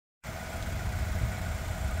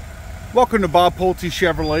Welcome to Bob Pulte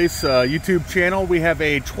Chevrolet's YouTube channel. We have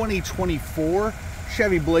a 2024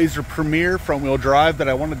 Chevy Blazer Premier front-wheel drive that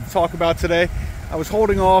I wanted to talk about today. I was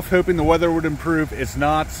holding off, hoping the weather would improve. It's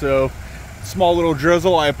not, so small little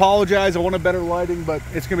drizzle. I apologize. I wanted better lighting, but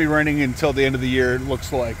it's going to be raining until the end of the year, it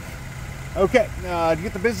looks like. Okay, to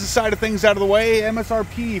get the business side of things out of the way,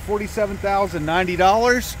 MSRP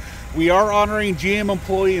 $47,090. We are honoring GM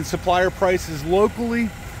employee and supplier prices locally.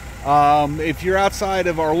 If you're outside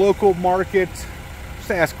of our local market,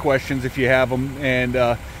 just ask questions if you have them, and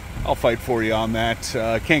I'll fight for you on that.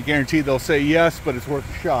 Can't guarantee they'll say yes, but it's worth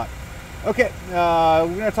a shot. Okay, we're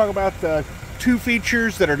going to talk about two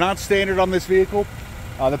features that are not standard on this vehicle.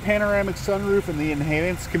 The Panoramic Sunroof and the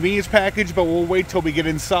Enhanced Convenience Package, but we'll wait till we get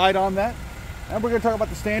inside on that. And we're going to talk about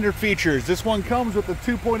the standard features. This one comes with the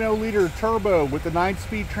 2.0-liter turbo with the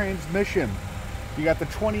 9-speed transmission. You got the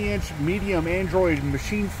 20-inch medium Android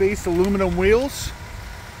machine-faced aluminum wheels.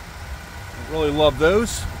 I really love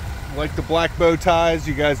those. I like the black bow ties.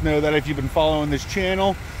 You guys know that if you've been following this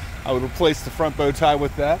channel. I would replace the front bow tie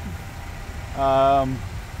with that. Let's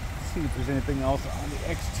see if there's anything else on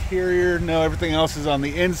the exterior. No, everything else is on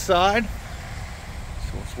the inside.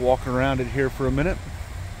 So let's walk around it here for a minute.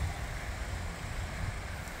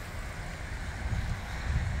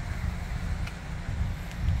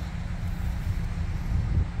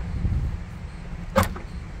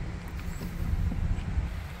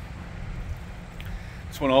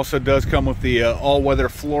 This one also does come with the all-weather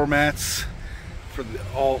floor mats for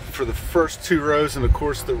the first two rows, and of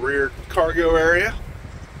course the rear cargo area.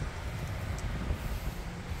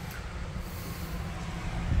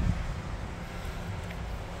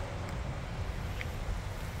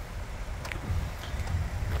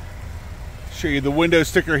 Show you the window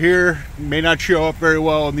sticker here. It may not show up very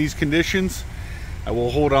well in these conditions. I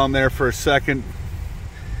will hold on there for a second.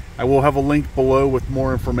 I will have a link below with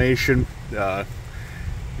more information. You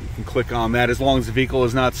can click on that. As long as the vehicle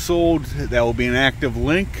is not sold, that will be an active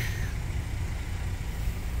link.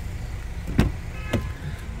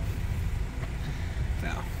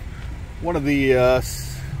 Now, one of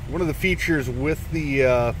the features with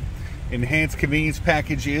the Enhanced Convenience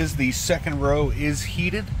Package is the second row is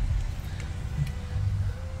heated.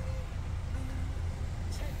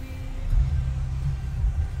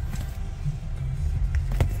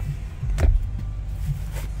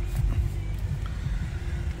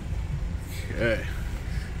 Okay,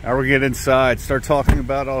 now we're getting inside, start talking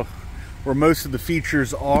about where most of the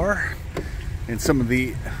features are and some of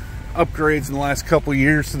the upgrades in the last couple of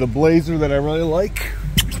years to the Blazer that I really like.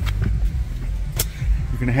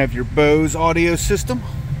 You're going to have your Bose audio system.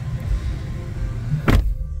 You're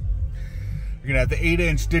going to have the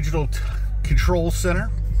 8-inch digital control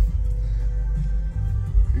center.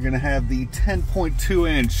 You're going to have the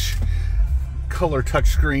 10.2-inch color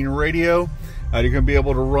touchscreen radio. You're going to be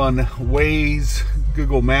able to run Waze,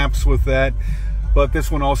 Google Maps with that, but this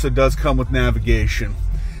one also does come with navigation.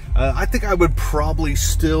 I think I would probably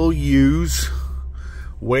still use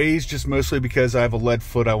Waze, just mostly because I have a lead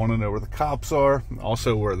foot. I want to know where the cops are,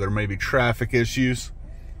 also where there may be traffic issues.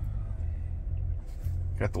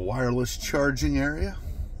 Got the wireless charging area.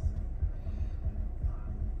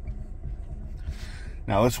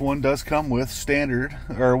 Now this one does come with standard,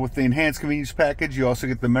 or with the Enhanced Convenience Package. You also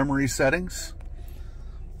get the memory settings,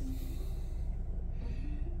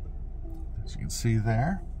 as you can see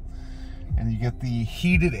there, and you get the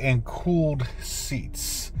heated and cooled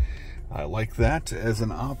seats. I like that as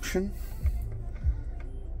an option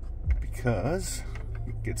because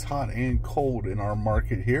it gets hot and cold in our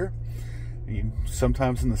market here,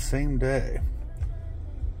 sometimes in the same day.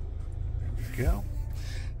 There we go.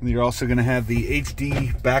 And you're also going to have the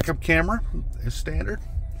HD backup camera as standard.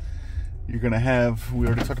 You're going to have, we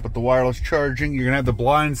already talked about the wireless charging. You're going to have the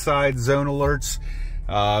blind side zone alerts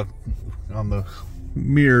on the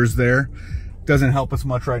mirrors there. Doesn't help us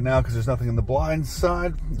much right now because there's nothing in the blind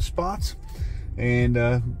side spots. And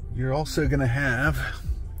you're also going to have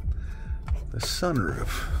the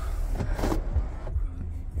sunroof,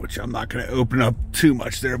 which I'm not going to open up too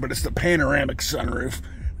much there, but it's the panoramic sunroof.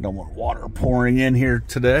 Don't want water pouring in here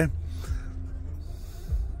today.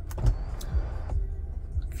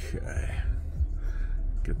 Okay,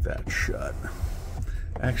 get that shut.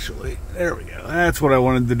 Actually, there we go. That's what I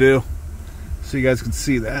wanted to do, so you guys can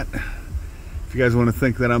see that. If you guys want to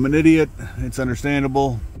think that I'm an idiot, it's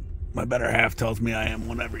understandable. My better half tells me I am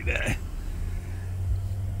one every day.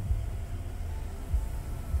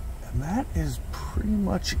 And that is pretty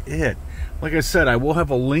much it. Like I said, I will have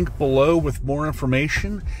a link below with more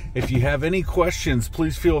information. If you have any questions,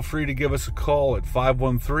 please feel free to give us a call at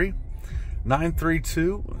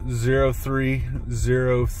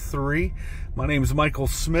 932-0303. My name is Michael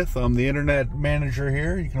Smith. I'm the internet manager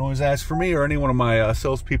here. You can always ask for me, or any one of my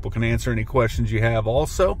salespeople can answer any questions you have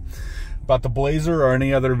also about the Blazer or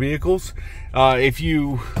any other vehicles. If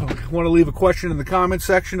you want to leave a question in the comment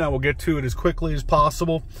section, I will get to it as quickly as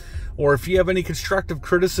possible. Or if you have any constructive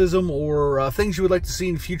criticism or things you would like to see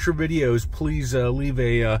in future videos, please leave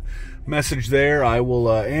a message there. I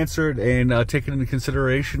will answer it and take it into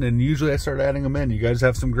consideration, and usually I start adding them in. You guys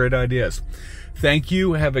have some great ideas. Thank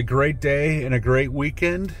you. Have a great day and a great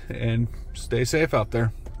weekend, and stay safe out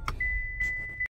there.